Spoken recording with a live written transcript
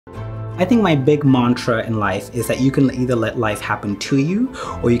I think my big mantra in life is that you can either let life happen to you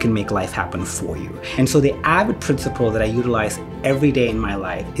or you can make life happen for you. And so the avid principle that I utilize every day in my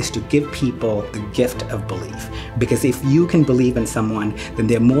life is to give people the gift of belief. Because if you can believe in someone, then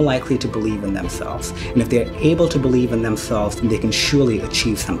they're more likely to believe in themselves. And if they're able to believe in themselves, then they can surely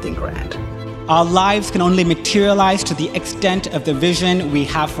achieve something grand. Our lives can only materialize to the extent of the vision we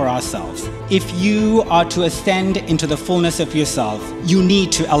have for ourselves. If you are to ascend into the fullness of yourself, you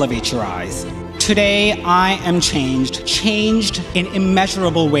need to elevate your eyes. Today, I am changed in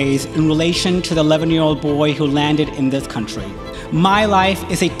immeasurable ways in relation to the 11-year-old boy who landed in this country. My life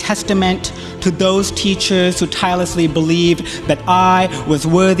is a testament to those teachers who tirelessly believed that I was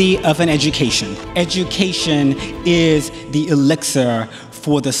worthy of an education. Education is the elixir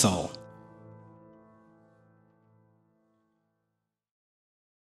for the soul.